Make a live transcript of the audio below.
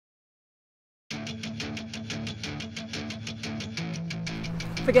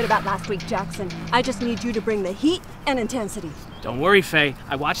Forget about last week, Jackson. I just need you to bring the heat and intensity. Don't worry, Faye.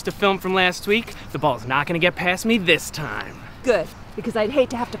 I watched the film from last week. The ball's not gonna get past me this time. Good, because I'd hate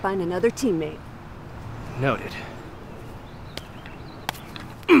to have to find another teammate. Noted.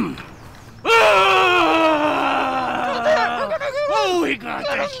 Oh, we got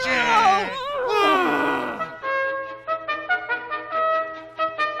this shit!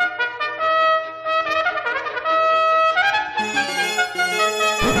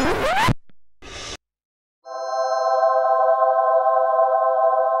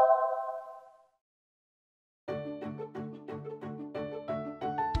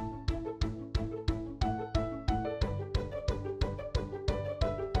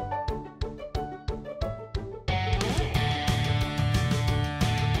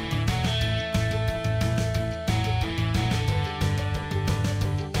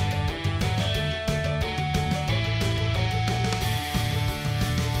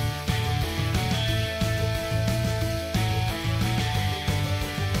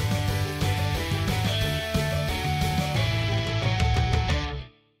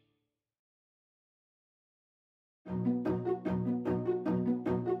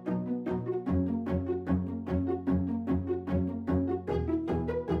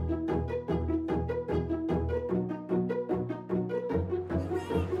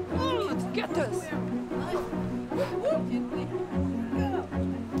 Get this!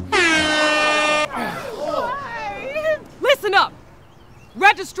 Listen up!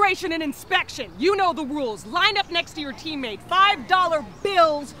 Registration and inspection. You know the rules. Line up next to your teammate. $5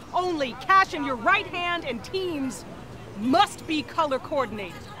 bills only. Cash in your right hand, and teams must be color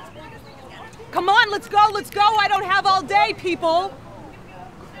coordinated. Come on, let's go, let's go. I don't have all day, people.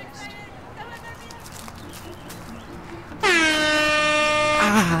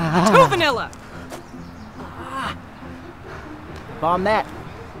 Two vanilla. Bomb that.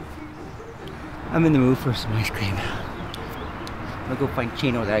 I'm in the mood for some ice cream. I'll go find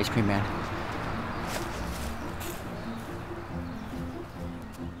Chino, the ice cream man.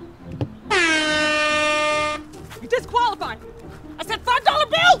 You're disqualified. I said $5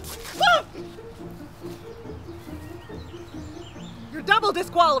 bill. Ah! You're double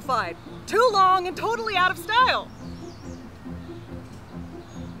disqualified. Too long and totally out of style.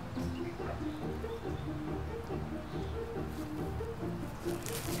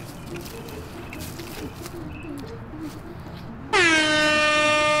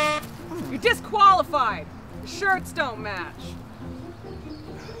 Disqualified. The shirts don't match.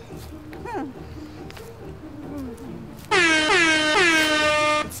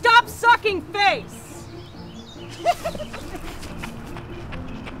 Stop sucking face.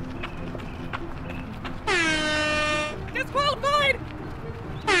 Disqualified.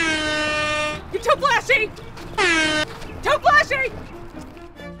 You're too flashy. Too flashy.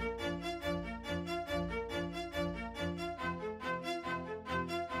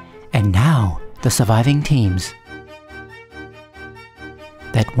 And now, the surviving teams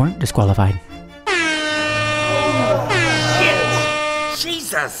that weren't disqualified. Shit!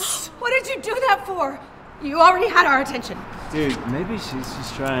 Jesus! What did you do that for? You already had our attention. Dude, maybe she's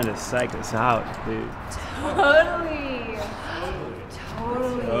just trying to psych us out, dude. Totally.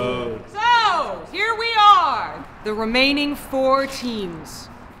 So, here we are, the remaining 4 teams.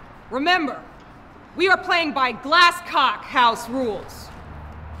 Remember, we are playing by Glasscock House rules.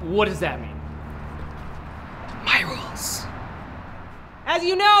 What does that mean? My rules. As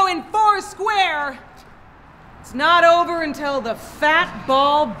you know, in 4 square, it's not over until the fat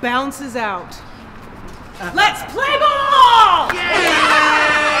ball bounces out. Let's play ball!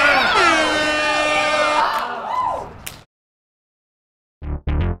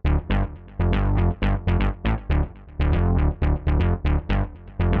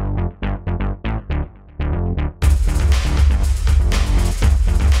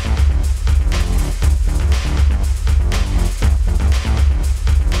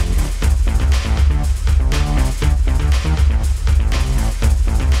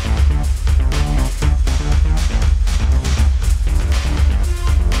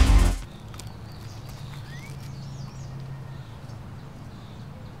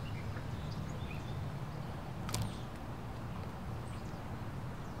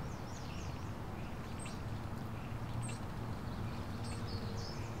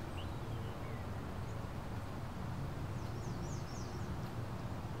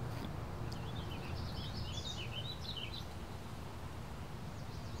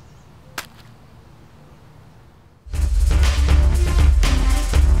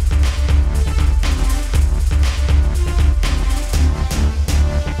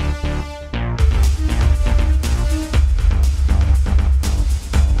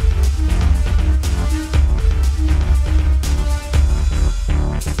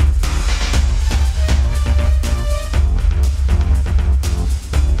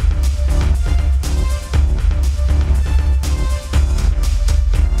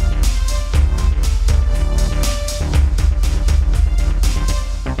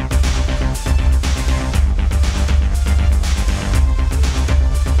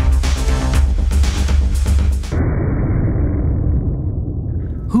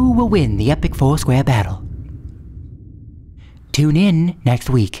 who will win the epic four-square battle? Tune in next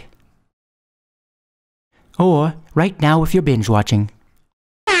week. Or right now if you're binge watching.